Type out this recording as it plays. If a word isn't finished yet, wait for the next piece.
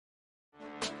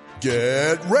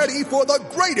Get ready for the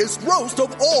greatest roast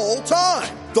of all time.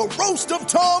 The Roast of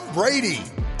Tom Brady.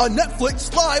 A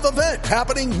Netflix live event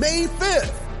happening May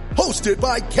 5th. Hosted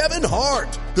by Kevin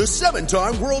Hart. The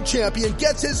 7-time world champion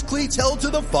gets his cleats held to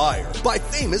the fire by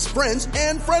famous friends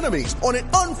and frenemies on an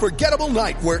unforgettable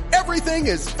night where everything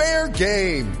is fair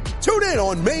game. Tune in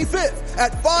on May 5th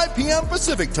at 5 p.m.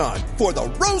 Pacific time for the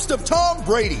Roast of Tom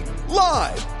Brady.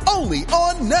 Live only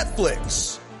on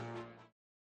Netflix.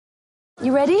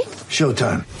 You ready?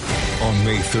 Showtime. On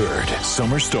May 3rd,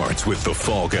 summer starts with The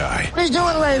Fall Guy. Let's do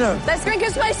it later. Let's drink a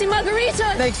spicy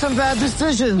margarita. Make some bad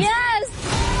decisions. Yes.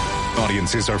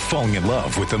 Audiences are falling in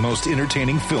love with the most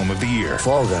entertaining film of the year.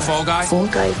 Fall Guy. Fall Guy? Fall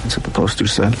Guy. That's what the poster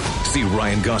said. See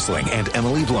Ryan Gosling and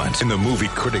Emily Blunt in the movie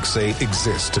critics say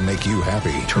exists to make you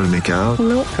happy. Trying to make it out?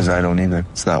 Nope. Because I don't either.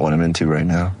 It's not what I'm into right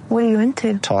now. What are you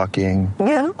into? Talking.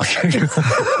 Yeah.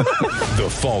 The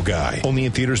Fall Guy. Only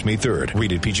in theaters May 3rd.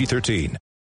 Rated PG-13.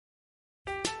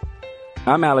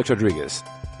 I'm Alex Rodriguez.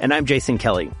 And I'm Jason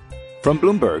Kelly. From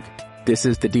Bloomberg, this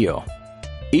is The Deal.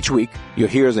 Each week, you'll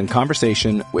hear us in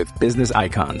conversation with business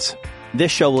icons.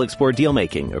 This show will explore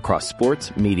deal-making across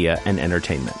sports, media, and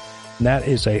entertainment. That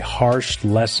is a harsh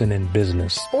lesson in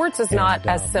business. Sports is not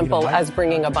as simple as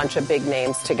bringing a bunch of big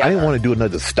names together. I didn't want to do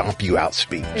another stomp you out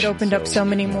speech. It opened up so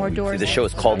many more doors. The show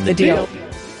is called The Deal.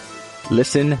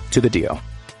 Listen to The Deal.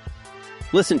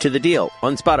 Listen to The Deal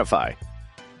on Spotify.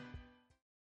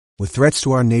 With threats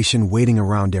to our nation waiting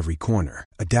around every corner,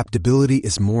 adaptability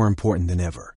is more important than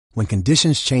ever. When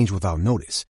conditions change without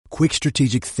notice, quick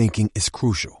strategic thinking is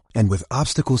crucial. And with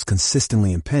obstacles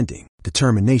consistently impending,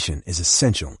 determination is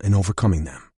essential in overcoming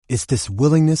them. It's this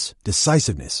willingness,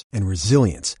 decisiveness, and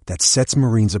resilience that sets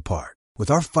Marines apart.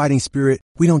 With our fighting spirit,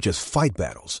 we don't just fight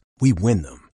battles, we win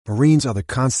them. Marines are the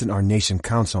constant our nation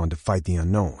counts on to fight the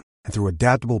unknown. And through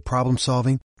adaptable problem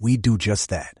solving, we do just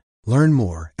that. Learn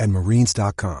more at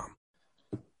Marines.com.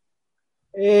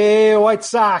 Hey, White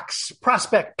Sox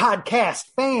Prospect Podcast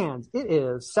fans. It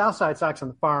is Southside Sox on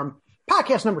the Farm,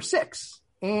 podcast number 6.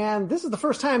 And this is the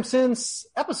first time since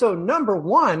episode number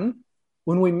 1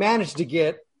 when we managed to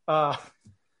get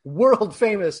world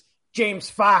famous James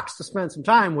Fox to spend some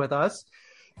time with us.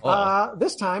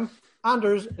 This time,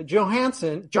 Anders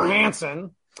Johansson.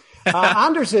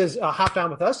 Anders is hopped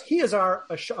on with us. He is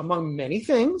among many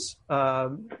things,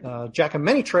 jack of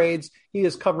many trades. He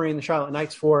is covering the Charlotte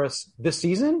Knights for us this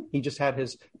season. He just had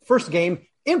his first game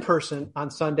in person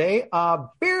on Sunday.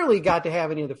 Barely got to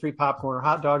have any of the free popcorn or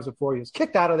hot dogs before he was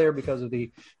kicked out of there because of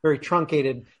the very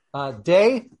truncated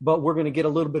day. But we're going to get a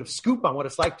little bit of scoop on what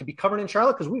it's like to be covered in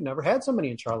Charlotte because we've never had somebody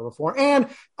in Charlotte before. And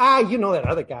you know that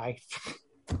other guy,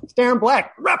 it's Darren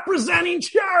Black, representing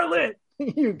Charlotte.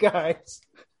 You guys.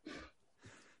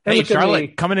 Hey,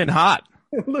 Charlotte, coming in hot.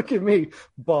 Look at me,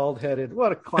 bald-headed.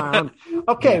 What a clown.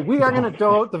 Okay, we are going to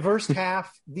do the first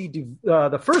half.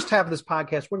 The first half of this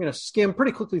podcast, we're going to skim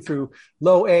pretty quickly through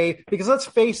low A because let's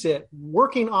face it,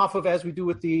 working off of, as we do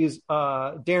with these,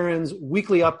 Darren's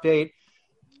weekly update,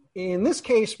 in this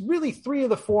case, really 3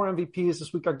 of the 4 MVPs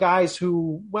this week are guys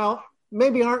who, well,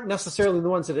 maybe aren't necessarily the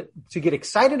ones to get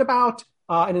excited about.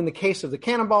 And in the case of the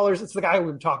Cannonballers, it's the guy we've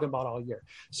been talking about all year.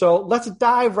 So let's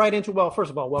dive right into, well, first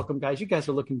of all, welcome, guys. You guys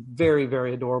are looking very,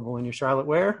 very adorable in your Charlotte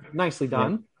wear. Nicely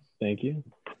done. Yeah, thank you.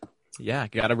 Yeah,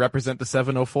 got to represent the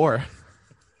 704.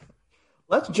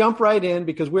 Let's jump right in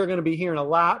because we're going to be hearing a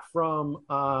lot from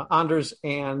Anders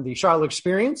and the Charlotte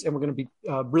experience, and we're going to be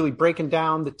really breaking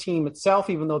down the team itself,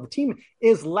 even though the team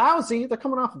is lousy. They're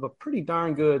coming off of a pretty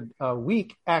darn good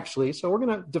week, actually. So we're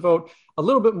going to devote a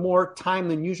little bit more time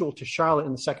than usual to Charlotte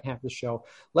in the second half of the show.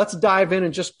 Let's dive in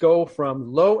and just go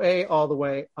from low A all the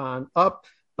way on up.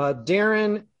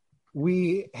 Darren,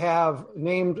 we have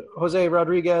named Jose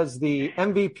Rodriguez the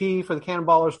MVP for the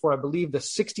Cannonballers for, I believe, the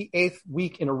 68th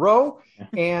week in a row.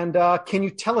 And can you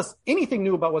tell us anything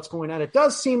new about what's going on? It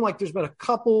does seem like there's been a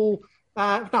couple,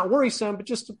 not worrisome, but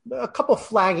just a couple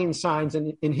flagging signs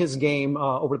in his game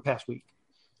over the past week.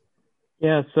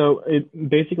 Yeah, so it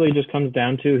basically just comes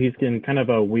down to he's in kind of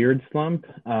a weird slump.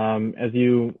 If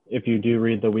you do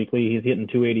read the weekly, he's hitting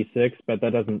 286, but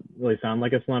that doesn't really sound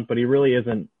like a slump, but he really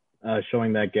isn't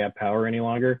showing that gap power any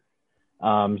longer.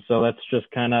 So that's just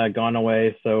kind of gone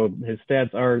away. So his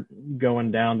stats are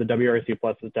going down. The WRC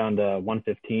plus is down to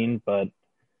 115, but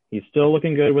he's still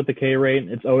looking good with the K rate.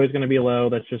 It's always going to be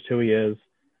low. That's just who he is.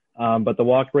 But the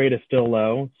walk rate is still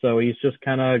low. So he's just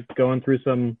kind of going through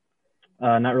some,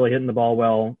 not really hitting the ball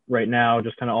well right now,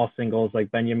 just kind of all singles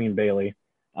like Benjamin Bailey.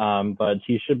 But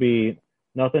he should be,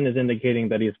 nothing is indicating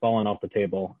that he's fallen off the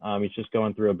table. He's just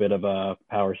going through a bit of a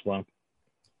power slump.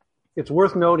 it's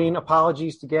worth noting,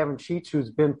 apologies to Gavin Sheets, who's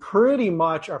been pretty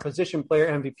much our position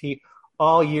player MVP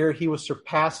all year. He was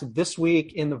surpassed this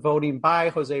week in the voting by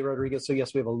Jose Rodriguez. So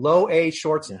yes, we have a low A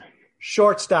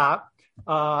shortstop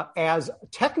as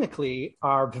technically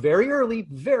our very early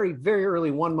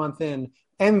 1 month in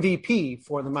MVP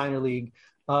for the minor league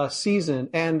season.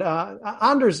 And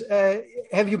Anders,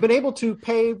 have you been able to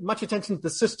pay much attention to the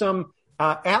system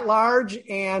at large,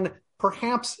 and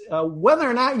perhaps whether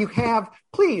or not you have,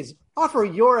 please offer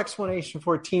your explanation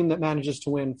for a team that manages to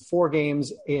win 4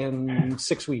 games in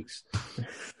 6 weeks?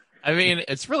 I mean,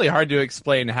 it's really hard to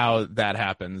explain how that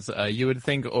happens. You would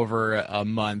think over a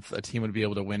month a team would be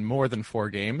able to win more than 4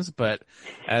 games, but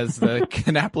as the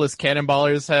Kannapolis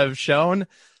Cannonballers have shown,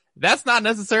 that's not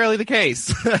necessarily the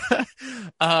case.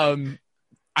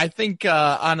 I think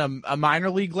on a minor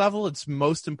league level, it's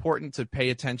most important to pay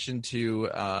attention to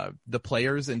the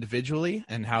players individually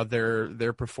and how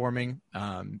they're performing.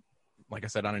 Like I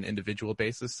said, on an individual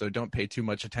basis. So don't pay too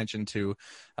much attention to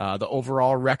the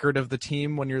overall record of the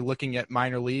team when you're looking at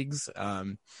minor leagues.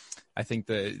 I think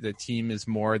the team is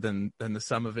more than the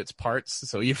sum of its parts.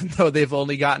 So even though they've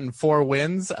only gotten 4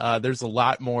 wins, there's a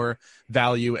lot more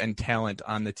value and talent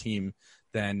on the team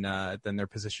than their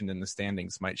position in the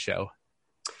standings might show.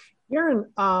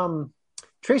 Aaron,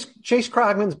 Chase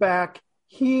Krogman's back.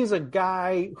 He's a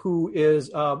guy who is,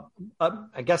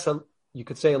 you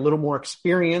could say, a little more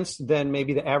experienced than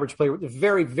maybe the average player with a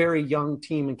very, very young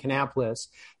team in Kannapolis.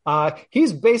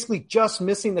 He's basically just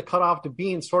missing the cutoff to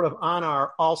being sort of on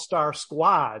our all-star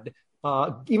squad,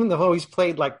 even though he's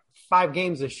played like 5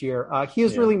 games this year. He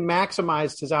has really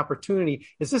maximized his opportunity.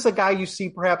 Is this a guy you see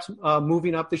perhaps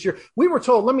moving up this year? We were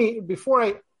told,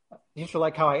 you should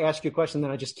like how I ask you a question,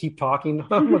 then I just keep talking.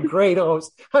 I'm a great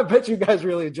host. I bet you guys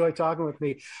really enjoy talking with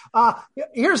me.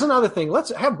 Here's another thing. Let's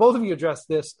have both of you address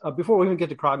this before we even get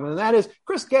to Krogman. And that is,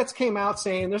 Chris Getz came out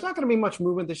saying there's not going to be much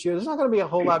movement this year. There's not going to be a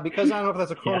whole lot because I don't know if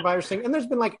that's a coronavirus thing. And there's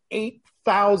been like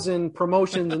 8,000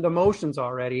 promotions and demotions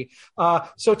already.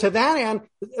 So to that end,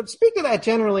 speak of that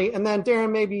generally. And then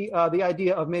Darren, maybe the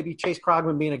idea of maybe Chase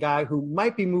Krogman being a guy who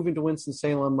might be moving to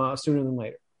Winston-Salem sooner than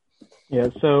later. Yeah,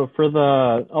 so for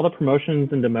all the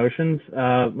promotions and demotions,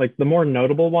 like the more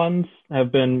notable ones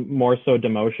have been more so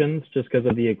demotions just because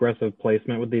of the aggressive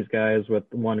placement with these guys with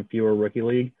 1 fewer rookie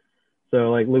league.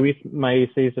 So like Luis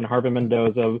Maeses and Harvin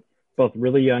Mendoza, both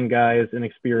really young guys,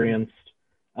 inexperienced.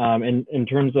 And in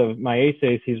terms of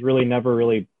Maeses, he's really never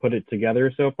really put it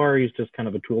together so far. He's just kind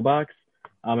of a toolbox.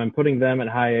 And putting them at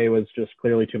high A was just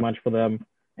clearly too much for them.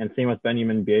 And same with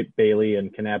Benjamin Bailey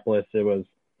and Kannapolis. It was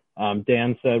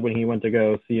Dan said when he went to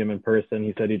go see him in person,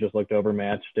 he said he just looked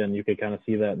overmatched, and you could kind of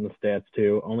see that in the stats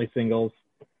too. Only singles,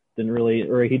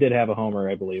 or he did have a homer,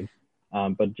 I believe,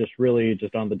 but just really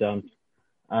just on the dumps.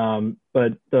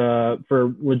 But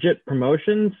for legit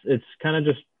promotions, it's kind of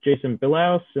just Jason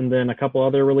Bilaus and then a couple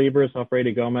other relievers,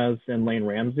 Alfredo Gomez and Lane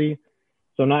Ramsey.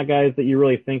 So not guys that you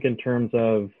really think in terms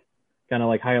of kind of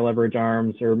like high leverage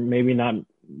arms, or maybe not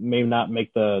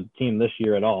make the team this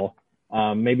year at all.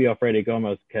 Maybe Alfredo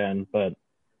Gomez can, but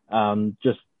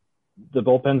just the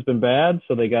bullpen's been bad,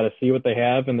 so they got to see what they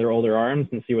have in their older arms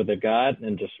and see what they've got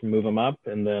and just move them up,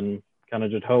 and then kind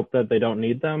of just hope that they don't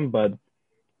need them, but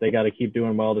they got to keep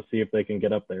doing well to see if they can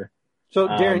get up there. So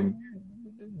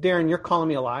Darren, you're calling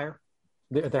me a liar?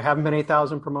 There haven't been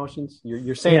 8,000 promotions.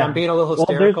 You're saying I'm being a little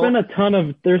hysterical. Well,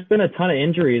 there's been a ton of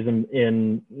injuries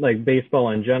in like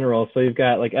baseball in general. So you've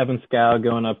got like Evan Scow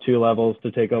going up 2 levels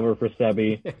to take over for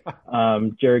Sebi.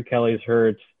 Jared Kelly's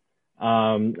hurt.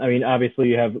 I mean, obviously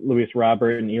you have Luis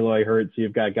Robert and Eloy hurt. So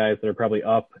you've got guys that are probably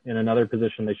up in another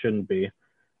position they shouldn't be,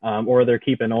 or they're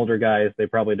keeping older guys they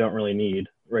probably don't really need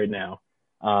right now.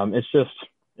 It's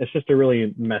just a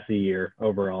really messy year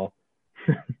overall.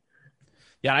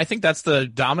 Yeah, I think that's the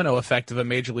domino effect of a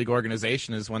major league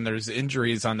organization is when there's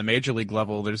injuries on the major league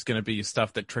level, there's going to be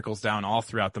stuff that trickles down all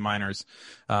throughout the minors.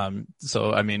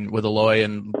 So, I mean, with Eloy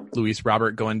and Luis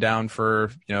Robert going down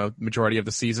for, majority of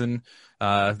the season,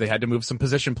 they had to move some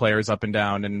position players up and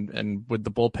down. And with the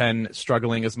bullpen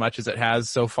struggling as much as it has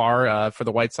so far for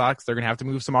the White Sox, they're going to have to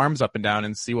move some arms up and down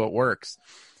and see what works.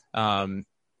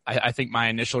 I think my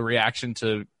initial reaction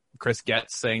to Chris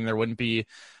Getz saying there wouldn't be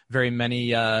very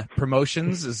many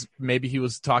promotions is maybe he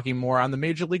was talking more on the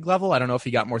major league level. I don't know if he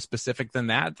got more specific than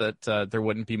that there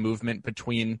wouldn't be movement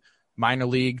between minor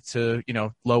league to,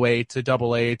 low A to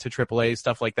double A to triple A,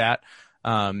 stuff like that.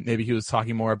 Maybe he was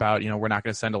talking more about, we're not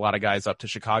going to send a lot of guys up to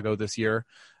Chicago this year.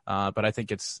 But I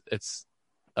think it's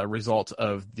a result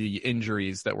of the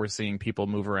injuries that we're seeing people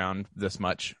move around this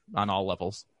much on all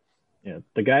levels. Yeah.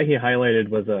 The guy he highlighted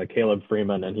was Caleb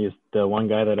Freeman, and he's the one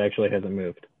guy that actually hasn't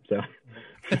moved. So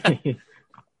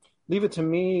Leave it to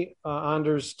me,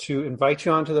 Anders, to invite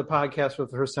you onto the podcast for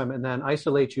the first time and then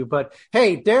isolate you. But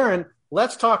hey, Darren,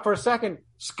 let's talk for a second.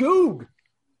 Skoog,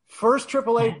 first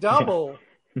AAA double.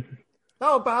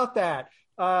 How about that?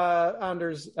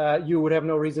 Anders, you would have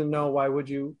no reason to know. Why would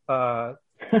you?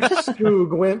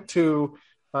 Skoog went to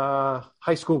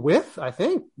high school with, I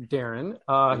think, Darren.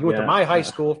 He went to my high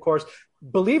school, of course.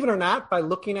 Believe it or not, by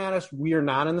looking at us, we are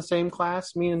not in the same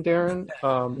class, me and Darren.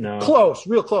 No. Close,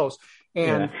 real close.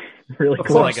 And really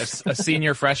cool. Like a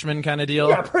senior freshman kind of deal.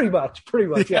 Yeah, pretty much.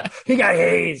 Yeah. He got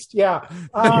hazed. Yeah.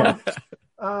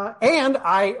 And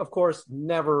I, of course,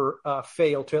 never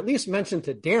failed to at least mention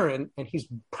to Darren, and he's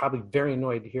probably very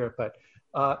annoyed to hear it, but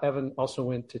Evan also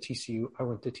went to TCU. I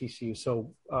went to TCU.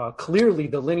 So clearly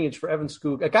the lineage for Evan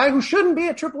Skoog, a guy who shouldn't be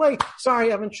at AAA.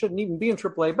 Sorry, Evan shouldn't even be in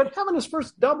AAA, but having his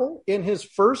first double in his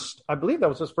first, I believe that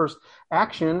was his first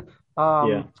action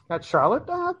at Charlotte,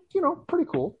 pretty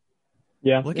cool.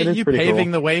 Yeah, look at you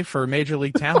paving the way for major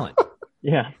league talent.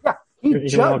 Yeah. He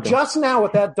just now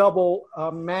with that double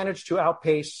managed to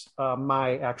outpace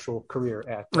my actual career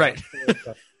at right.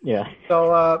 Yeah.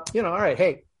 So all right.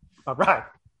 Hey, all right.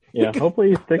 Yeah, hopefully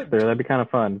he sticks there. That'd be kind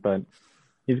of fun, but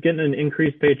he's getting an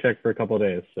increased paycheck for a couple of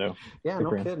days. So yeah,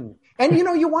 no kidding. And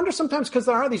you wonder sometimes because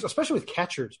there are these, especially with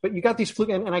catchers, but you got these fluke,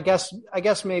 and I guess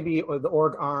maybe the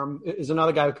org arm is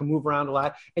another guy who can move around a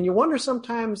lot. And you wonder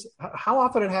sometimes how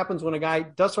often it happens when a guy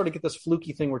does sort of get this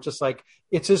fluky thing where it's just like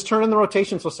it's his turn in the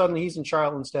rotation, so suddenly he's in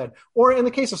Charlotte instead. Or in the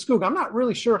case of Skoog, I'm not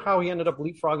really sure how he ended up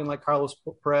leapfrogging like Carlos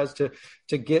Perez to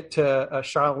get to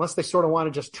Charlotte, unless they sort of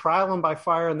want to just trial him by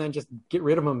fire and then just get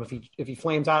rid of him if he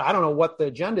flames out. I don't know what the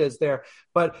agenda is there,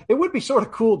 but it would be sort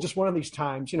of cool just one of these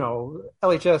times,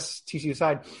 LHS, TCU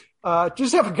side,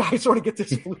 just have a guy sort of get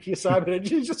this fluky assignment and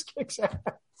he just kicks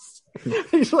ass.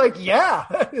 He's like, yeah,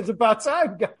 it's about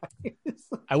time, guys.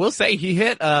 I will say he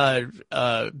hit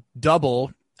a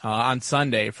double on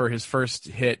Sunday for his first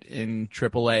hit in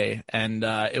AAA, and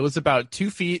it was about 2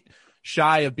 feet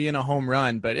shy of being a home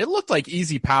run, but it looked like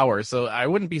easy power, so I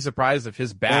wouldn't be surprised if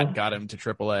his bat got him to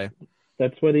AAA.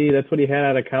 That's what he had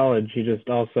out of college. He just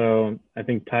also, I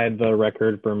think, tied the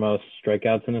record for most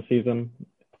strikeouts in a season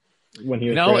when he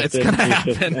was drafted. It's gonna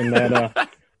happen. And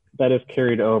that is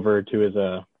carried over to his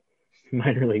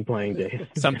minor league playing days.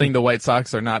 Something the White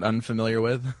Sox are not unfamiliar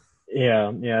with.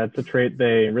 Yeah, it's a trait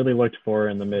they really looked for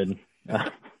in the mid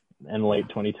and late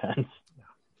 2010s.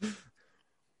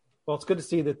 Well, it's good to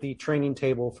see that the training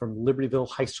table from Libertyville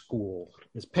High School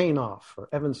is paying off for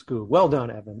Evan Skoog. Well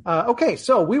done, Evan. Okay,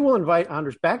 so we will invite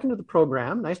Anders back into the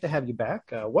program. Nice to have you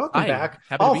back. Welcome back.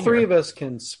 All three of us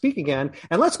can speak again.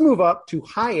 And let's move up to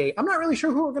High A. I'm not really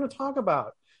sure who we're going to talk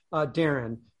about,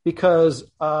 Darren, because,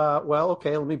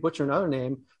 let me butcher another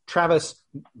name. Travis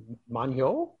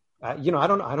Magno. I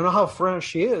don't know how French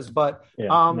she is, but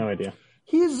no idea.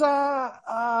 He's he's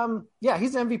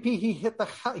MVP. He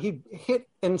hit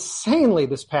insanely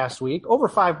this past week, over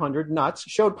 500 nuts,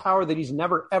 showed power that he's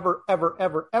never, ever, ever,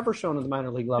 ever, ever shown at the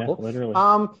minor league level. Yeah,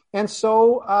 literally. And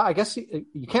so I guess you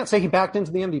can't say he backed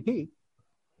into the MVP.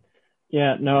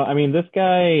 Yeah, no, I mean, this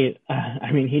guy,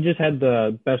 he just had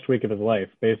the best week of his life,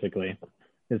 basically,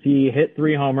 because he hit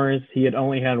 3 homers. He had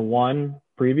only had 1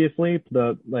 previously,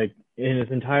 in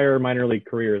his entire minor league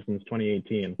career since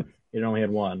 2018. He only had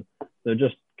 1. So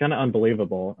just kind of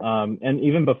unbelievable. And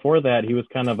even before that, he was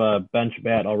kind of a bench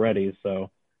bat already. So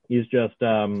he's just,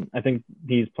 I think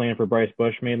he's playing for Bryce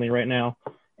Bush mainly right now,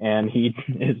 and he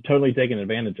is totally taking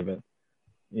advantage of it.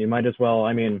 You might as well,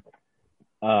 with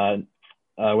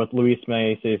Luis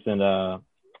Meneses and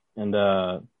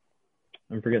I'm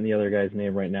forgetting the other guy's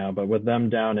name right now, but with them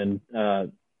down in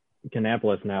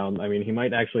Kannapolis now, he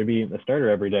might actually be a starter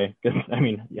every day. Because,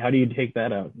 how do you take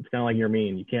that out? It's kind of like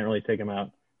Yermin. You can't really take him out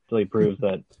until he proves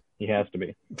that he has to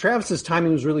be. Travis's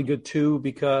timing was really good, too,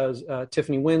 because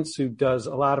Tiffany Wintz, who does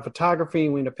a lot of photography,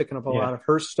 we end up picking up a lot of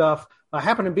her stuff,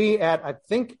 happened to be at, I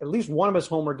think, at least one of his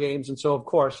homer games. And so, of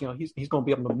course, he's going to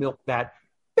be able to milk that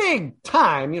big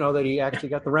time, that he actually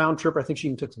got the round trip. I think she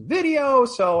even took some video.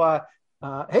 So,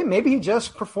 hey, maybe he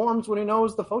just performs when he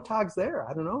knows the photog's there.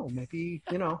 I don't know. Maybe,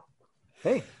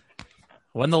 hey.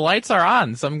 When the lights are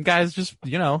on, some guys just,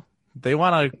 they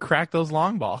want to crack those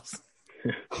long balls.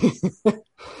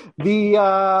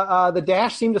 The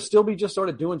Dash seemed to still be just sort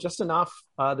of doing just enough.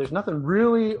 There's nothing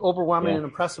really overwhelming and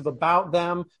impressive about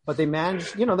them, but they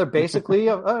managed, they're basically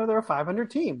they're a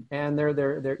 500 team, and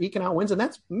they're eking out wins, and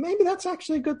that's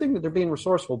actually a good thing that they're being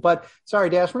resourceful. But sorry,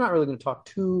 Dash, we're not really going to talk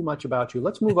too much about you.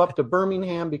 Let's move up to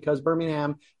Birmingham, because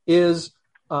Birmingham is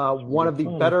one of the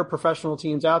better professional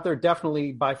teams out there.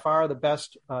 Definitely by far the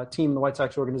best team in the White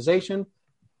Sox organization.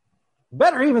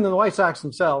 better even than the White Sox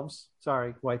themselves.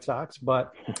 Sorry, White Sox,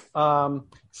 but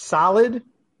solid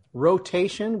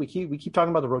rotation. We keep talking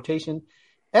about the rotation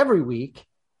every week,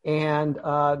 and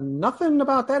nothing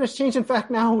about that has changed. In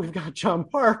fact, now we've got John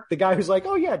Park, the guy who's like,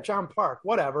 oh yeah, John Park,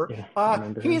 whatever.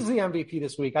 Yeah, he's the MVP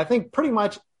this week. I think pretty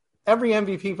much every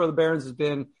MVP for the Barons has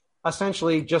been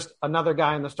essentially just another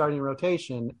guy in the starting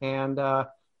rotation. And I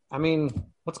mean,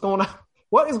 what's going on?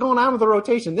 What is going on with the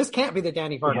rotation? This can't be the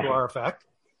Danny Farquhar effect.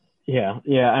 Yeah.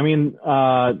 I mean,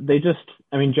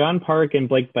 John Park and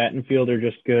Blake Battenfield are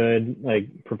just good,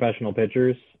 like, professional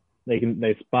pitchers.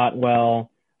 They spot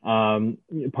well.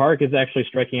 Park is actually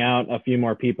striking out a few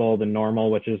more people than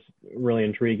normal, which is really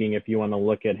intriguing if you want to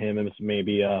look at him as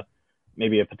maybe a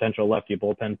potential lefty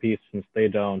bullpen piece, since they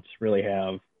don't really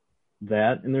have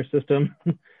that in their system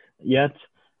yet.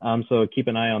 So keep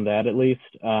an eye on that at least.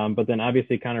 But then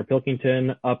obviously Connor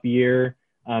Pilkington, up year.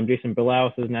 Jason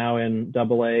Bilowas is now in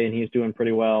AA, and he's doing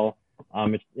pretty well.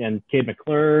 And Cade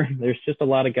McClure, there's just a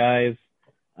lot of guys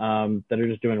that are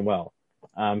just doing well.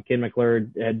 Cade McClure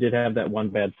did have that one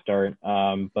bad start,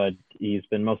 but he's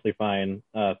been mostly fine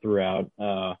throughout.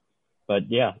 But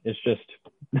yeah, it's just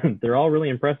they're all really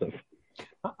impressive.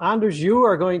 Anders, you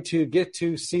are going to get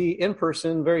to see in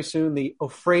person very soon the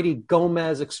Ofrady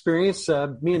Gomez experience.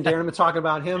 Me and Darren have been talking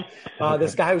about him.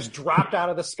 This guy who's dropped out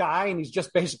of the sky and he's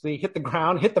just basically hit the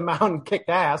ground, hit the mound, and kicked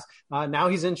ass. Now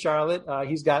he's in Charlotte.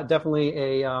 He's got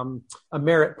definitely a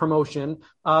merit promotion.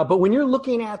 But when you're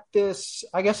looking at this,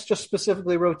 I guess just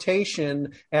specifically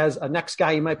rotation as a next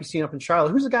guy you might be seeing up in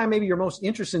Charlotte, who's the guy maybe you're most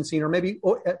interested in seeing,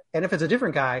 and if it's a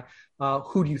different guy,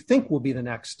 who do you think will be the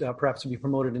next, perhaps to be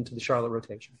promoted into the Charlotte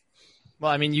rotation?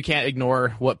 Well, I mean, you can't ignore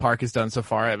what Park has done so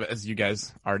far, as you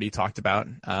guys already talked about.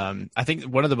 I think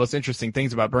one of the most interesting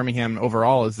things about Birmingham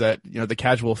overall is that, the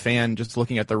casual fan just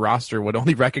looking at the roster would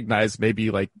only recognize maybe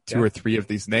like two or three of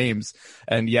these names.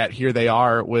 And yet here they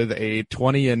are with a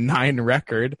 20-9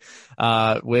 record,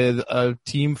 with a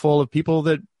team full of people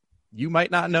that you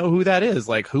might not know who that is.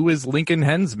 Like, who is Lincoln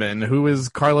Hensman? Who is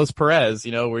Carlos Perez?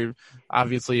 We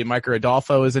obviously Miker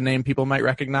Adolfo is a name people might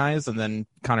recognize, and then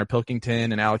Connor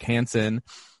Pilkington and Alec Hansen.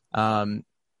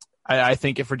 I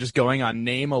think if we're just going on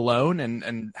name alone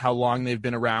and how long they've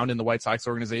been around in the White Sox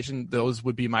organization, those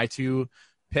would be my two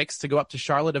picks to go up to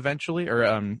Charlotte eventually,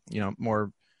 or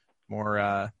more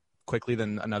quickly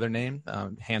than another name,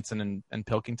 Hansen and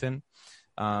Pilkington.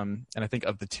 And I think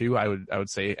of the two, I would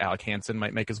say Alec Hansen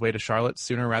might make his way to Charlotte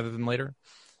sooner rather than later.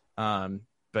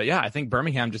 But yeah, I think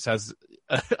Birmingham just has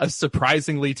a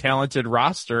surprisingly talented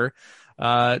roster,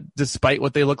 despite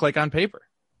what they look like on paper.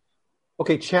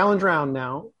 Okay, challenge round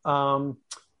now.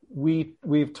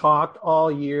 We've talked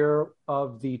all year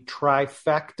of the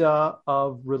trifecta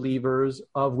of relievers,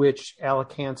 of which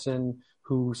Alec Hansen,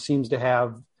 who seems to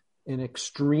have an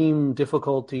extreme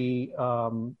difficulty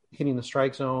hitting the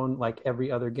strike zone like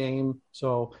every other game.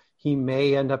 So he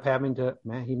may end up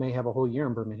he may have a whole year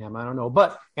in Birmingham. I don't know.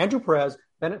 But Andrew Perez,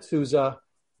 Bennett Sousa,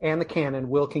 and the Cannon,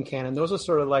 Will Kincannon, those are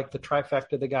sort of like the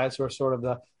trifecta, the guys who are sort of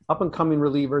the up-and-coming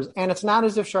relievers. And it's not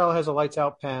as if Charlotte has a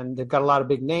lights-out pen. They've got a lot of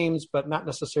big names, but not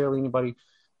necessarily anybody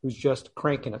who's just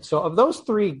cranking it. So of those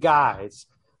three guys,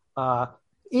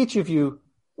 each of you,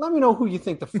 let me know who you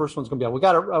think the first one's going to be. We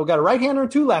got a right-hander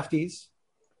and two lefties.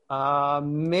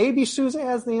 Maybe Sousa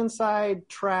has the inside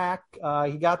track.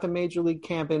 He got the Major League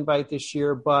Camp invite this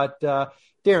year. But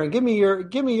Darren, give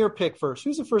me your pick first.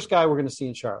 Who's the first guy we're going to see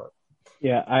in Charlotte?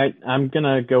 Yeah, I'm going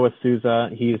to go with Sousa.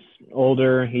 He's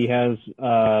older. He has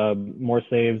more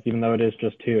saves, even though it is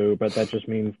just two. But that just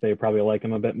means they probably like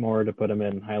him a bit more to put him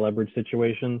in high-leverage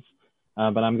situations.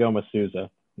 But I'm going with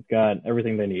Sousa. He's got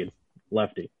everything they need.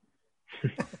 Lefty.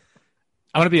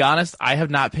 I'm going to be honest. I have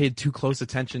not paid too close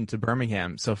attention to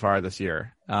Birmingham so far this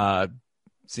year,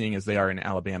 seeing as they are in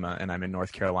Alabama and I'm in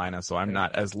North Carolina, so I'm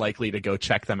not as likely to go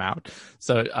check them out.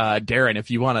 So, Darren, if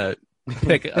you want to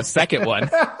pick a second one.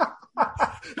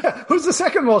 Who's the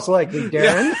second most likely,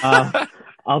 Darren?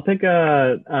 I'll pick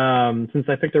since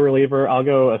I picked a reliever, I'll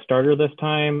go a starter this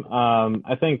time.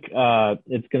 I think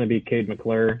it's going to be Cade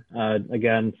McClure.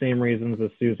 Again, same reasons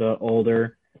as Sousa,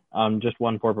 older. Just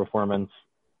one poor performance.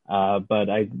 But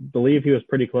I believe he was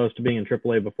pretty close to being in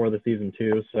AAA before the season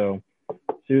too. So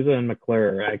Sousa and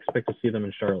McClure, I expect to see them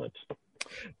in Charlotte.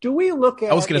 Do we look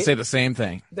at... I was going to say the same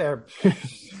thing. There,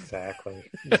 exactly.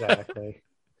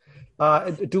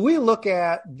 Do we look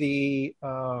at the,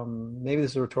 maybe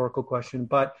this is a rhetorical question,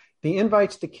 but the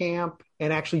invites to camp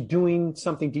and actually doing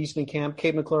something decent in camp?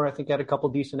 Cade McClure, I think, had a couple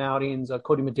decent outings.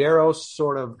 Cody Medeiros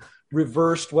sort of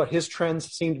reversed what his trends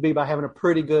seemed to be by having a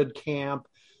pretty good camp.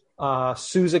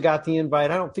 Souza got the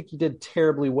invite. I don't think he did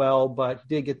terribly well, but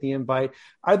he did get the invite.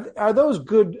 Are those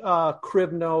good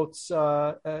crib notes,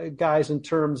 guys, in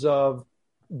terms of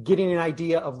getting an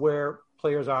idea of where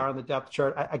players are on the depth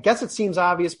chart? I guess it seems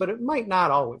obvious, but it might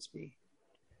not always be.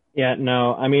 Yeah,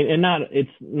 no, I mean,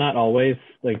 it's not always.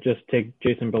 Like, just take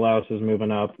Jason Balaus is moving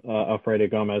up. Alfredo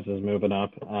Gomez is moving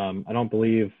up. I don't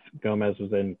believe Gomez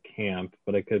was in camp,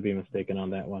 but I could be mistaken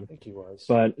on that one. I think he was.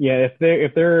 But yeah,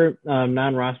 if they're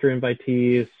non-roster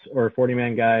invitees or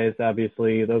 40-man guys,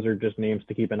 obviously those are just names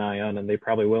to keep an eye on, and they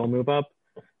probably will move up.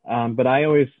 But I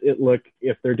always look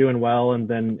if they're doing well, and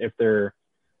then if they're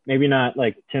maybe not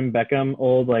like Tim Beckham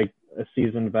old, like a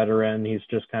seasoned veteran, he's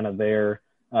just kind of there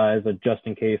as a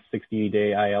just-in-case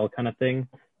 60-day IL kind of thing.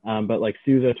 But like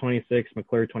Souza 26,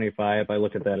 McClure 25, I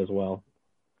look at that as well.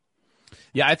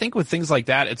 Yeah, I think with things like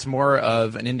that, it's more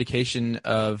of an indication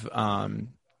of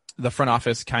the front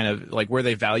office kind of like where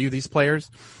they value these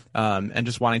players, and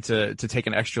just wanting to take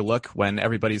an extra look when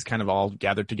everybody's kind of all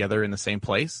gathered together in the same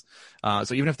place.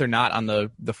 So even if they're not on the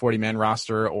 40-man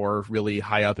roster or really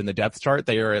high up in the depth chart,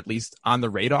 they are at least on the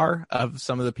radar of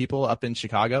some of the people up in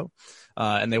Chicago.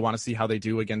 And they want to see how they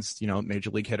do against, major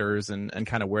league hitters and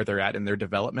kind of where they're at in their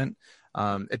development.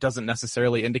 It doesn't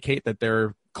necessarily indicate that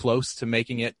they're close to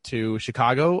making it to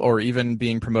Chicago or even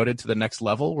being promoted to the next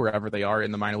level, wherever they are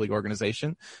in the minor league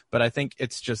organization. But I think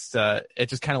it's just, it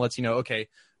just kind of lets you know, okay,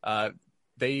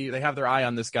 they have their eye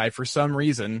on this guy for some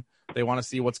reason. They want to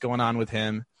see what's going on with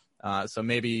him. So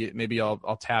maybe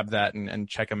I'll tab that and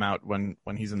check him out when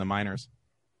he's in the minors.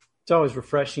 It's always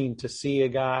refreshing to see a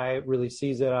guy really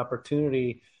seize that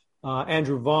opportunity.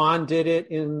 Andrew Vaughn did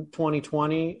it in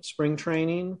 2020 spring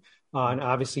training. And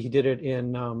obviously he did it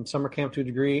in summer camp to a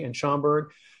degree, and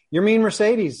Schaumburg. Yermin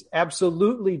Mercedes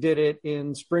absolutely did it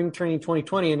in spring training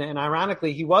 2020. And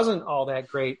ironically, he wasn't all that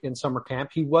great in summer camp.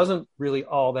 He wasn't really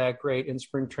all that great in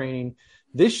spring training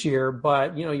this year.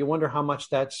 But, you wonder how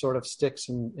much that sort of sticks.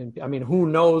 And I mean, who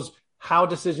knows how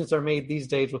decisions are made these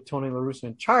days with Tony La Russa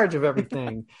in charge of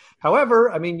everything.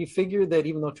 However, I mean, you figure that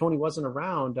even though Tony wasn't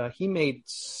around, he made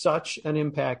such an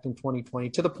impact in 2020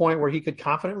 to the point where he could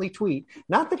confidently tweet,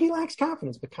 not that he lacks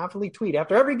confidence, but confidently tweet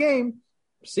after every game,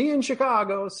 see you in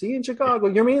Chicago,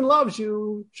 Yermin loves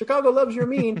you, Chicago loves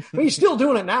Yermin. I mean, he's still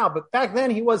doing it now, but back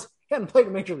then he hadn't played a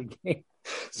major league game.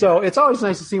 So It's always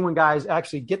nice to see when guys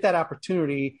actually get that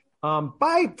opportunity,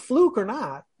 by fluke or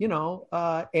not,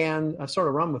 and sort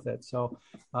of run with it. So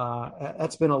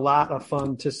that's been a lot of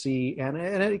fun to see, and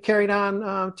it carried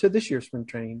on to this year's spring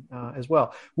training as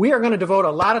well. We are going to devote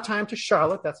a lot of time to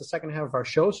Charlotte. That's the second half of our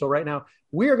show. So right now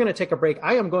we are going to take a break.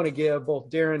 I am going to give both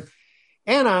Darren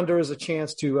and Anders a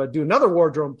chance to do another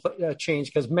wardrobe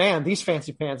change because, man, these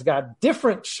fancy pants got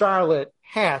different Charlotte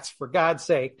hats, for God's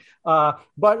sake. But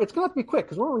it's going to have to be quick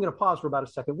because we're only going to pause for about a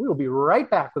second. We will be right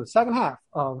back with the second half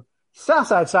of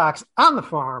Southside Sox on the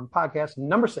Farm, podcast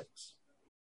number 6.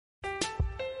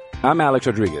 I'm Alex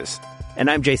Rodriguez.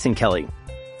 And I'm Jason Kelly.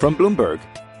 From Bloomberg,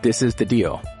 this is The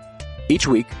Deal. Each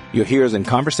week, you'll hear us in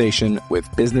conversation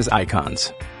with business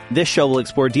icons. This show will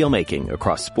explore deal-making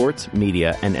across sports,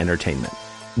 media, and entertainment.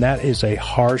 That is a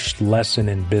harsh lesson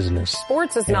in business.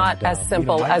 Sports is not as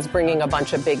simple as bringing a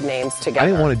bunch of big names together. I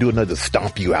didn't want to do another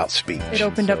stomp you out speech. It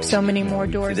opened up so many more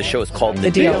doors. The show is called The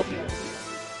Deal.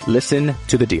 Listen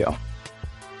to The Deal.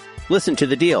 Listen to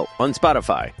The Deal on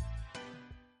Spotify.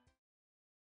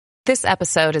 This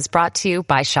episode is brought to you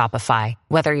by Shopify.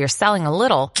 Whether you're selling a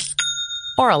little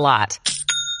or a lot,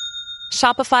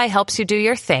 Shopify helps you do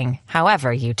your thing,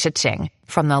 however you cha-ching.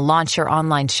 From the launch your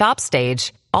online shop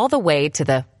stage, all the way to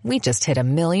the we just hit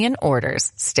 1 million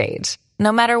orders stage.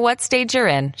 No matter what stage you're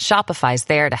in, Shopify's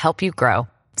there to help you grow.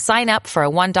 Sign up for a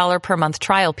 $1 per month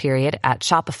trial period at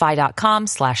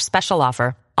shopify.com/special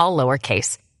offer, all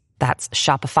lowercase. That's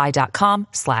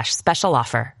shopify.com/special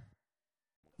offer.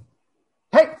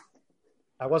 Hey,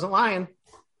 I wasn't lying.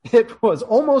 It was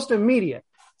almost immediate.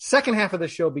 Second half of the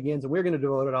show begins, and we're going to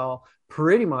devote it all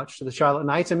pretty much to the Charlotte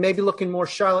Knights, and maybe looking more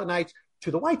Charlotte Knights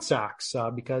to the White Sox,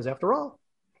 because after all,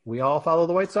 we all follow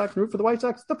the White Sox, root for the White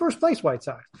Sox, the first place White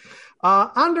Sox.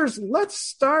 Anders, let's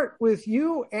start with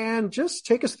you and just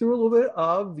take us through a little bit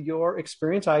of your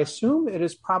experience. I assume it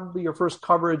is probably your first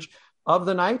coverage of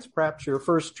the Knights, perhaps your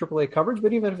first AAA coverage,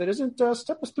 but even if it isn't,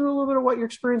 step us through a little bit of what your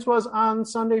experience was on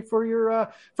Sunday for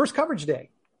your first coverage day.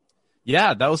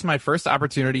 Yeah, that was my first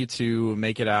opportunity to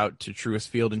make it out to Truist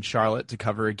Field in Charlotte to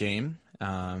cover a game.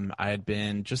 I had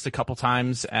been just a couple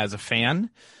times as a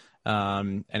fan,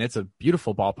 And it's a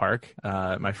beautiful ballpark.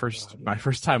 My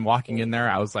first time walking in there,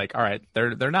 I was like, all right,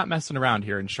 they're not messing around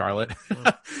here in Charlotte.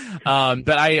 But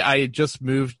I just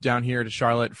moved down here to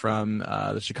Charlotte from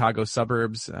the Chicago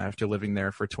suburbs after living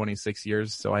there for 26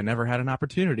 years. So I never had an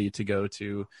opportunity to go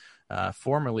to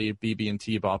formerly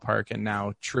BB&T Ballpark and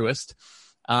now Truist.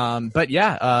 But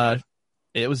yeah,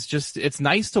 it's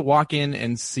nice to walk in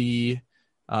and see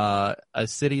a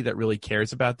city that really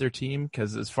cares about their team,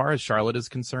 because as far as Charlotte is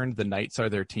concerned, the Knights are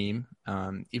their team.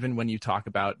 Even when you talk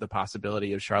about the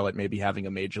possibility of Charlotte maybe having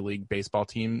a Major League Baseball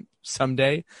team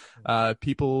someday,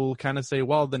 people kind of say,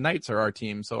 well, the Knights are our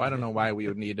team, so I don't know why we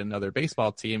would need another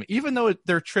baseball team, even though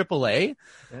they're AAA.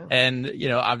 Yeah. And,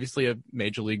 obviously a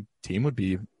Major League team would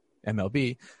be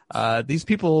MLB. These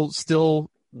people still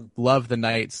love the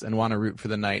Knights and want to root for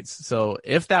the Knights. So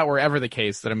if that were ever the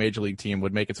case that a Major League team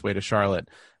would make its way to Charlotte,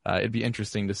 it'd be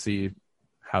interesting to see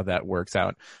how that works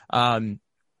out.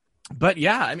 But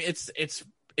yeah, I mean,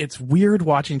 it's weird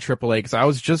watching AAA, because I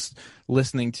was just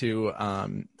listening to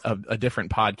a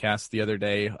different podcast the other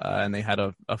day, and they had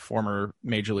a former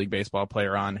Major League Baseball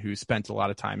player on who spent a lot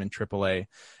of time in AAA,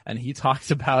 and he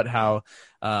talked about how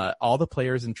all the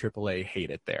players in AAA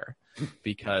hate it there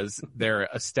because they're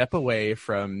a step away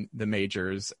from the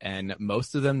majors, and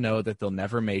most of them know that they'll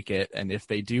never make it, and if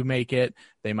they do make it,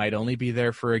 they might only be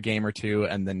there for a game or two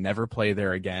and then never play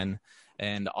there again.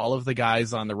 And all of the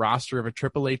guys on the roster of a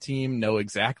AAA team know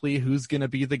exactly who's going to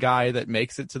be the guy that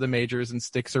makes it to the majors and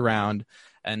sticks around.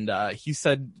 And he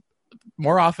said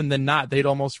more often than not, they'd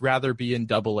almost rather be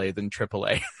in AA than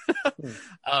AAA.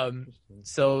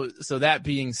 So that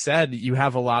being said, you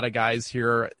have a lot of guys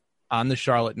here on the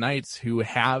Charlotte Knights who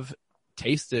have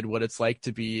tasted what it's like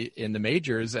to be in the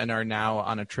majors and are now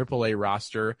on a AAA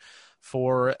roster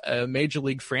for a Major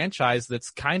League franchise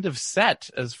that's kind of set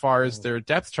as far as their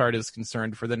depth chart is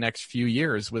concerned for the next few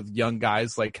years, with young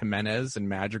guys like Jimenez and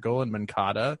Madrigal and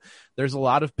Moncada. There's a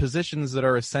lot of positions that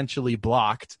are essentially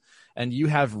blocked, and you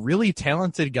have really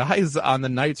talented guys on the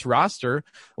Knights roster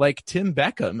like Tim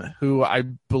Beckham, who I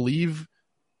believe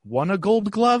won a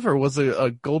Gold Glove or was a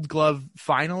Gold Glove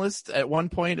finalist at one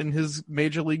point in his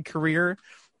Major League career.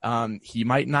 He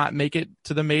might not make it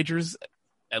to the majors,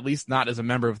 at least not as a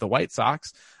member of the White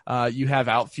Sox. You have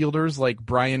outfielders like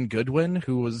Brian Goodwin,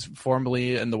 who was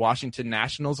formerly in the Washington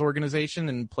Nationals organization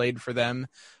and played for them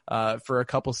for a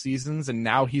couple seasons. And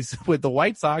now he's with the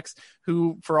White Sox,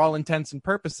 who for all intents and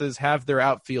purposes have their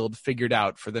outfield figured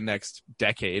out for the next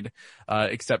decade,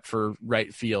 except for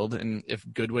right field. And if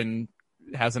Goodwin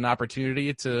has an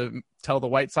opportunity to tell the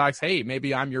White Sox, hey,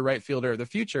 maybe I'm your right fielder of the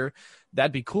future,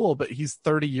 that'd be cool. But he's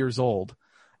 30 years old.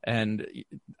 And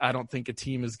I don't think a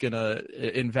team is going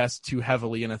to invest too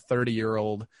heavily in a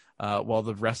 30-year-old while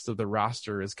the rest of the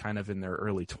roster is kind of in their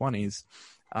early 20s.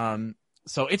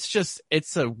 So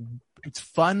it's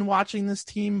fun watching this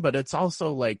team, but it's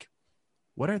also like,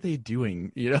 what are they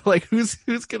doing? Like who's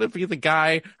going to be the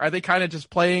guy? Are they kind of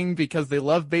just playing because they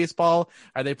love baseball?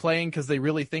 Are they playing because they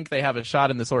really think they have a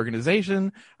shot in this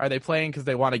organization? Are they playing because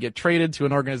they want to get traded to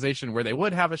an organization where they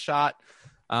would have a shot?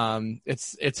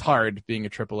 It's hard being a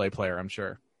AAA player, I'm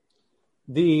sure.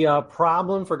 The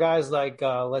problem for guys like,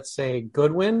 let's say,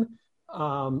 Goodwin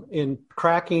in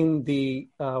cracking the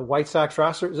White Sox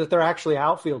roster is that they're actually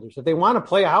outfielders. If they want to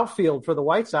play outfield for the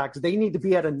White Sox, they need to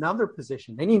be at another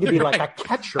position. They need to be like a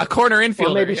catcher, a corner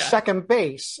infielder, or maybe second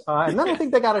base. And then I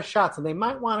think they got a shot. So they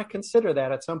might want to consider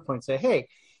that at some point. Say, hey,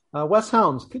 Wes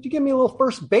Helms, could you give me a little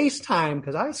first base time?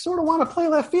 Because I sort of want to play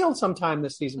left field sometime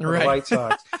this season for the White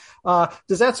Sox.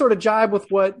 Does that sort of jibe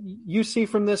with what you see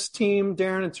from this team,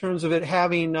 Darren, in terms of it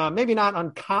having maybe not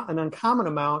an uncommon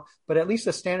amount, but at least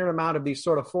a standard amount of these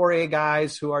sort of 4A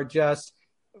guys who are just,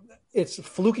 it's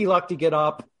fluky luck to get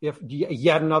up. If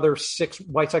yet another 6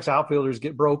 White Sox outfielders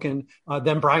get broken,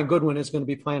 then Brian Goodwin is going to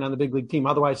be playing on the big league team.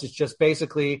 Otherwise, it's just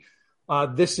basically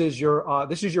this is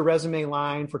your resume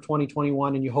line for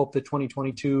 2021, and you hope that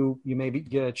 2022 you maybe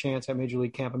get a chance at Major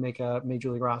League camp and make a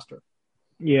Major League roster.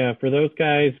 Yeah, for those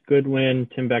guys, Goodwin,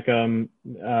 Tim Beckham,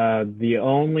 the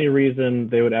only reason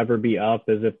they would ever be up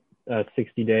is if a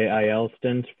 60-day IL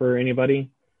stint for anybody.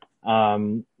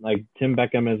 Like Tim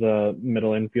Beckham is a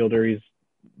middle infielder.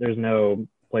 There's no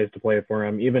place to play for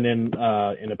him. Even in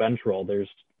a bench role, there's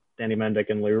Danny Mendick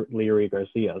and Leury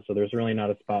Garcia. So there's really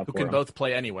not a spot for him. Who can both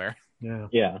play anywhere.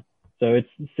 Yeah. So it's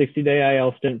 60-day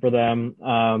IL stint for them.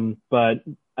 But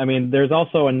I mean, there's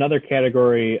also another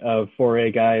category of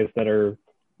 4A guys that are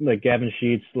like Gavin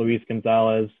Sheets, Luis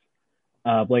Gonzalez,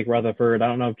 Blake Rutherford. I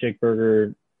don't know if Jake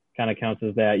Berger kind of counts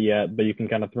as that yet, but you can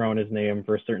kind of throw in his name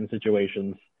for certain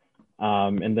situations.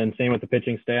 And then same with the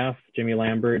pitching staff, Jimmy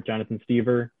Lambert, Jonathan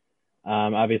Stever.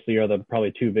 obviously are the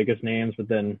probably two biggest names, but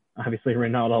then obviously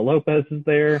Reynaldo Lopez is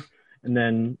there. And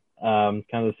then kind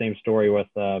of the same story with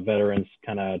veterans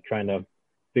kind of trying to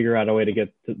figure out a way to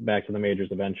get back to the majors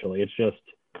eventually. It's just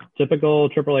typical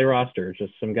AAA roster,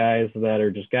 just some guys that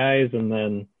are just guys, and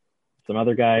then some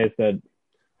other guys that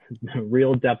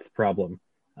real depth problem.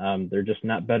 They're just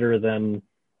not better than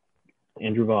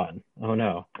Andrew Vaughn. Oh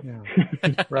no.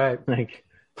 Yeah. Right. Like,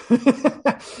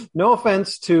 no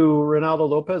offense to Reynaldo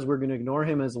Lopez. We're going to ignore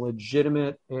him as a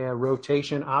legitimate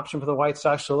rotation option for the White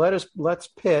Sox. So let's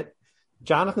pit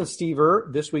Jonathan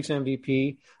Stever, this week's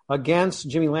MVP, against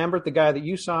Jimmy Lambert, the guy that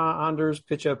you saw, Anders,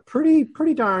 pitch a pretty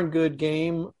darn good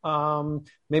game.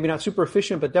 Maybe not super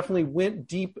efficient, but definitely went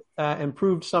deep and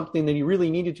proved something that he really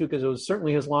needed to, because it was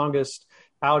certainly his longest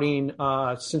outing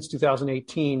since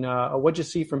 2018. What'd you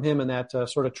see from him in that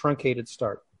sort of truncated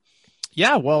start?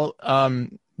 Yeah, well,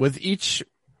 with each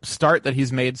start that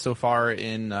he's made so far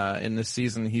in this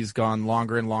season, he's gone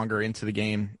longer and longer into the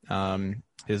game.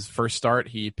 His first start,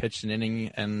 he pitched an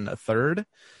inning and a third.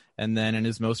 And then in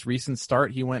his most recent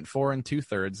start, he went 4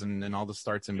 2/3. And in all the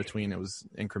starts in between, it was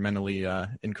incrementally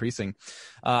increasing.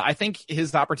 I think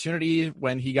his opportunity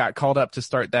when he got called up to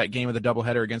start that game of the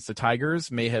doubleheader against the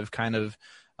Tigers may have kind of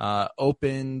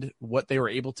opened what they were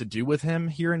able to do with him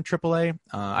here in AAA.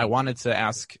 I wanted to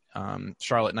ask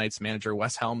Charlotte Knights manager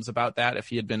Wes Helms about that, if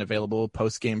he had been available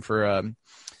post-game for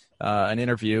an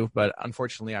interview, but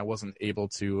unfortunately I wasn't able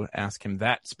to ask him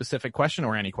that specific question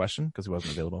or any question because he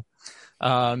wasn't available.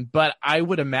 But I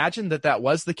would imagine that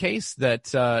was the case,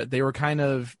 that they were kind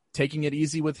of taking it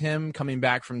easy with him coming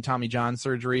back from Tommy John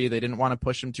surgery. They didn't want to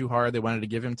push him too hard. They wanted to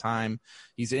give him time.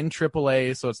 He's in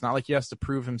AAA, so it's not like he has to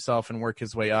prove himself and work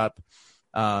his way up.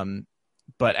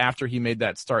 But after he made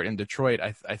that start in Detroit,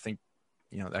 I think,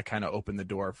 that kind of opened the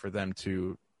door for them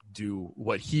to do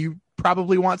what he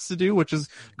probably wants to do, which is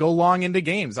go long into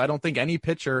games. I don't think any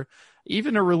pitcher,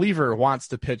 even a reliever, wants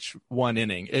to pitch one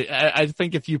inning. I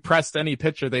think if you pressed any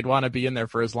pitcher, they'd want to be in there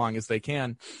for as long as they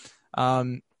can.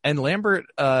 And Lambert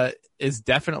is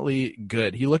definitely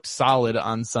good. He looked solid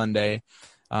on Sunday.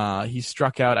 He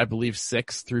struck out, I believe,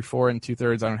 6 through 4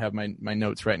 2/3. I don't have my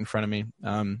notes right in front of me.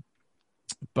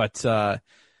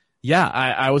 Yeah,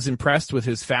 I was impressed with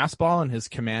his fastball and his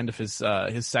command of his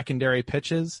secondary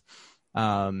pitches.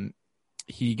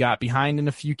 He got behind in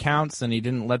a few counts and he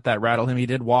didn't let that rattle him. He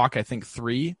did walk, I think,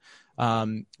 3.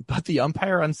 But the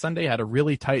umpire on Sunday had a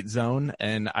really tight zone,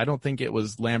 and I don't think it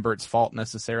was Lambert's fault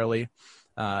necessarily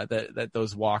that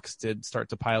those walks did start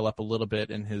to pile up a little bit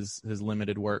in his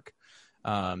limited work.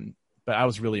 But I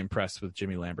was really impressed with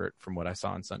Jimmy Lambert from what I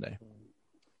saw on Sunday.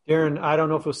 Darren, I don't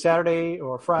know if it was Saturday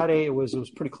or Friday. It was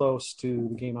pretty close to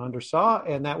the game Anders saw,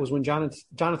 and that was when Jonathan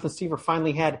Stever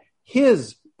finally had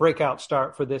his breakout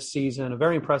start for this season. A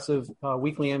very impressive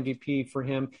weekly MVP for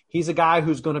him. He's a guy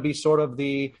who's going to be sort of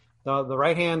the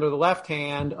right hand or the left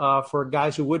hand for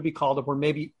guys who would be called up, or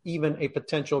maybe even a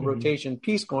potential rotation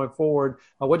piece going forward.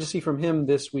 What did you see from him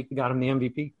this week that got him the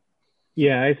MVP?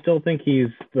 Yeah, I still think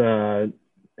he's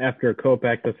after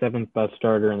Kopech, the 7th best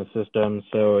starter in the system.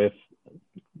 So if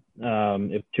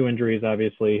 2 injuries,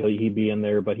 obviously he'd be in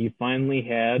there, but he finally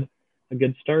had a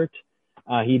good start.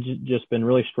 He's just been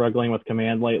really struggling with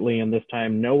command lately, and this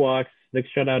time no walks, 6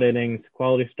 shutout innings,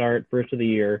 quality start, first of the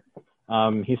year.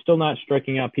 He's still not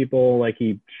striking out people like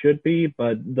he should be,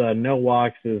 but the no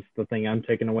walks is the thing I'm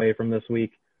taking away from this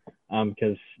week,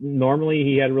 because normally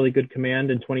he had really good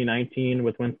command in 2019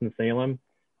 with Winston-Salem.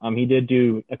 He did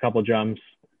do a couple jumps,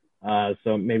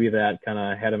 so maybe that kind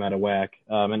of had him out of whack.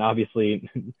 And obviously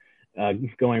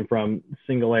going from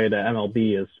single A to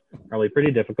MLB is probably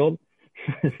pretty difficult.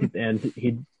 And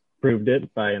he proved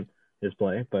it by his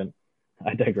play, but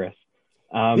I digress.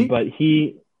 But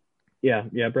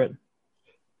Brett.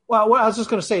 Well, what I was just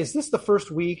going to say, is this the first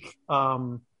week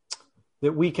that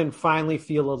we can finally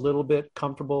feel a little bit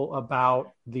comfortable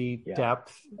about the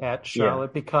depth at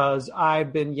Charlotte? Because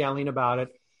I've been yelling about it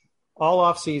all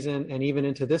off season and even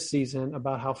into this season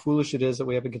about how foolish it is that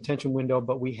we have a contention window,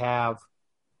 but we have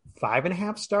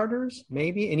 5.5 starters,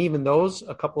 maybe. And even those,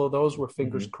 a couple of those were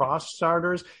fingers crossed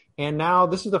starters. And now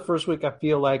this is the first week I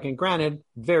feel like, and granted,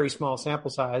 very small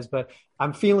sample size, but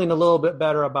I'm feeling a little bit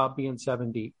better about being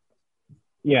 7 deep.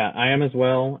 Yeah, I am as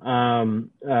well.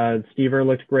 Stever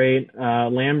looked great.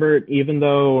 Lambert, even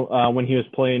though when he was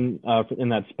playing in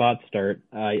that spot start,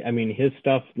 his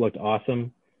stuff looked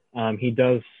awesome. He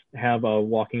does have a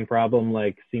walking problem,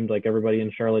 seems like everybody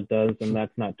in Charlotte does, and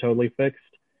that's not totally fixed.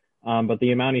 But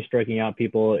the amount he's striking out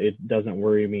people, it doesn't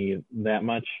worry me that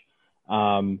much.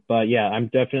 But yeah,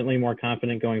 I'm definitely more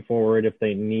confident going forward if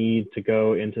they need to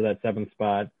go into that 7th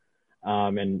spot.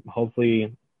 And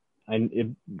hopefully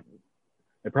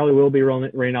It probably will be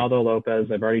Reynaldo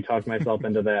Lopez. I've already talked myself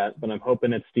into that, but I'm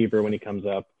hoping it's Stieber when he comes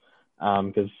up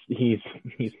because he's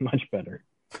much better.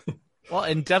 Well,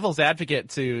 and devil's advocate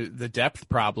to the depth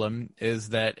problem is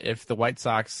that if the White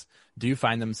Sox do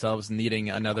find themselves needing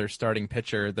another starting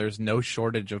pitcher, there's no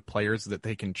shortage of players that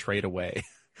they can trade away.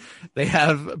 They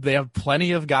have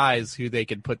plenty of guys who they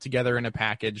could put together in a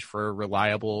package for a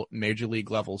reliable major league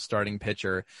level starting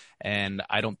pitcher. And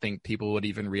I don't think people would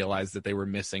even realize that they were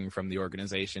missing from the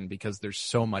organization because there's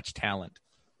so much talent.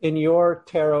 In your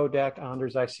tarot deck,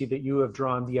 Anders, I see that you have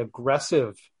drawn the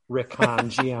aggressive Rick Hahn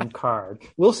GM card.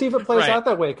 We'll see if it plays out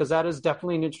that way, because that is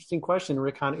definitely an interesting question.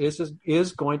 Rick Hahn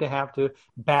is going to have to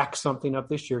back something up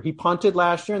this year. He punted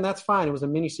last year, and that's fine. It was a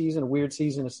mini season, a weird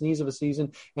season, a sneeze of a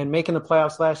season, and making the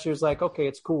playoffs last year is like, okay,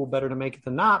 it's cool, better to make it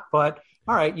than not. But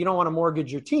all right, you don't want to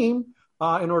mortgage your team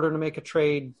in order to make a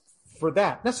trade for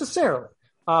that necessarily.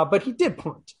 But he did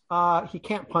punt. He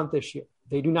can't punt this year.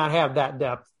 They do not have that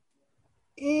depth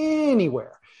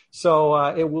anywhere. So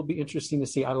it will be interesting to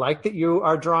see. I like that you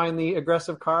are drawing the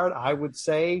aggressive card. I would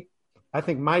say, I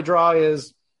think my draw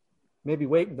is maybe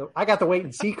I got the wait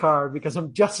and see card because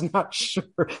I'm just not sure.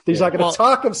 He's not going to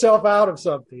talk himself out of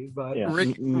something. But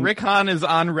Rick Hahn is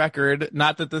on record.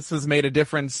 Not that this has made a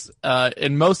difference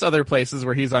in most other places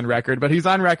where he's on record, but he's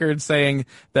on record saying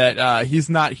that he's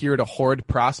not here to hoard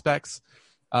prospects.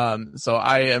 So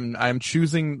I'm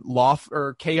choosing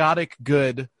chaotic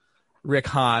good Rick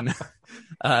Hahn.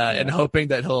 And hoping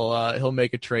that he'll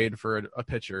make a trade for a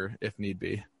pitcher if need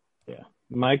be. Yeah,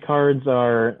 my cards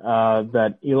are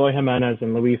that Eloy Jimenez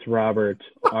and Luis Robert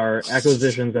are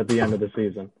acquisitions at the end of the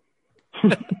season.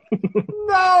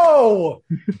 No,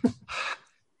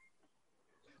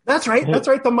 that's right. That's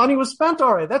right. The money was spent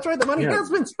already. That's right. The money has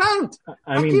been spent.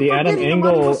 I mean, the Adam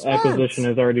Engel acquisition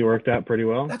has already worked out pretty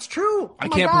well. That's true. I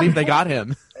can't believe they got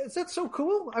him. Is that so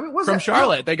cool? I mean, from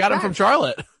Charlotte. They got him from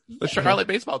Charlotte. The Charlotte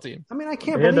baseball team. I mean, I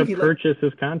can't believe he had to purchase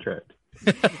his contract.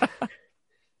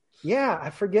 Yeah, I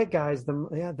forget, guys.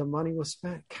 The money was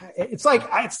spent. It's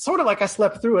sort of like I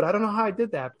slept through it. I don't know how I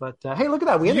did that, but hey, look at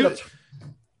that. We ended up.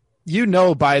 You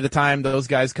know, by the time those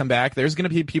guys come back, there's going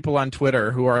to be people on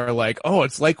Twitter who are like, "Oh,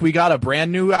 it's like we got a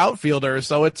brand new outfielder,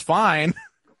 so it's fine."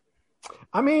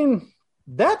 I mean,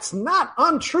 that's not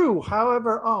untrue.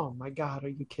 However, oh my God, are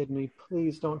you kidding me?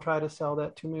 Please don't try to sell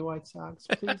that to me, White Sox.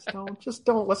 Please don't. Just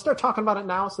don't. Let's start talking about it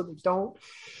now so they don't.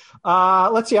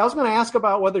 Let's see. I was going to ask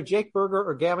about whether Jake Burger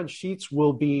or Gavin Sheets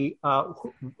will be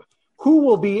who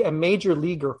will be a major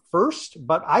leaguer first.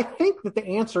 But I think that the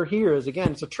answer here is,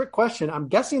 again, it's a trick question. I'm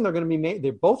guessing they're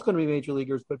both going to be major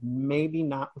leaguers, but maybe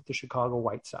not with the Chicago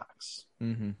White Sox.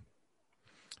 Mm-hmm.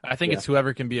 I think it's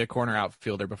whoever can be a corner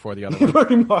outfielder before the other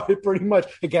one. pretty much.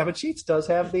 Gavin Sheets does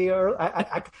have the.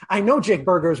 I know Jake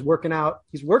Burger is working out.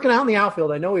 He's working out in the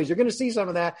outfield. I know You're going to see some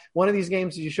of that. One of these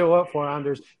games that you show up for,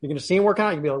 Anders, you're going to see him working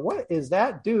out. You'll be like, "What is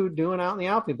that dude doing out in the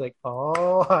outfield?" Like,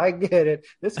 oh, I get it.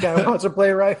 This guy wants to play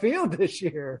right field this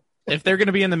year. If they're going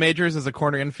to be in the majors as a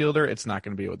corner infielder, it's not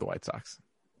going to be with the White Sox.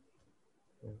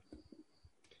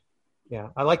 Yeah,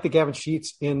 I like the Gavin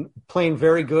Sheets in playing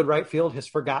very good right field. Has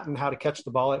forgotten how to catch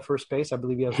the ball at first base. I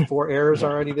believe he has 4 errors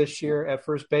already this year at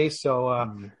first base.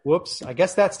 So, whoops. I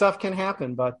guess that stuff can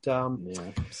happen. But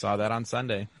saw that on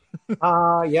Sunday.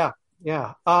 Yeah.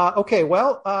 Okay.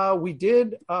 Well, we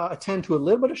did attend to a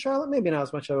little bit of Charlotte. Maybe not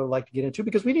as much as I would like to get into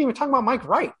because we didn't even talk about Mike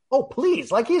Wright. Oh,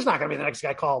 please! Like he's not going to be the next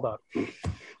guy called up.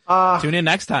 Tune in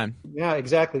next time. Yeah,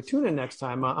 exactly. Tune in next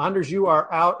time. Anders, you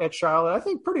are out at Charlotte, I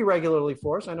think, pretty regularly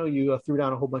for us. I know you threw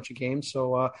down a whole bunch of games.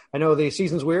 So I know the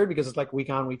season's weird because it's like week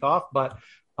on, week off, but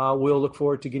we'll look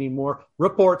forward to getting more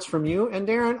reports from you. And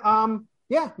Darren,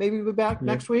 maybe we'll be back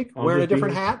next week wearing a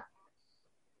different hat.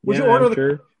 Would you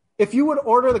order if you would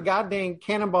order the goddamn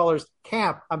Cannonballers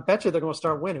cap, I bet you they're going to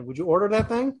start winning. Would you order that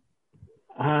thing?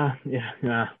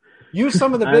 Yeah. Use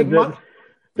some of the big money.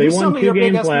 They won 2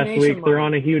 games last week. They're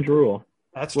on a huge rule.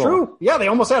 That's true. Yeah, they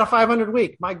almost had a 500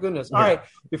 week. My goodness. All right.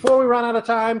 Before we run out of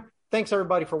time, thanks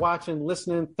everybody for watching,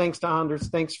 listening. Thanks to Anders.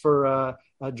 Thanks for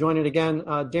joining again.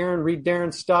 Darren, read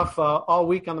Darren's stuff all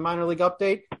week on the Minor League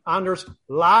Update. Anders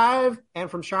live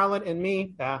and from Charlotte and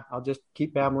me. I'll just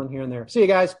keep babbling here and there. See you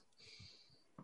guys.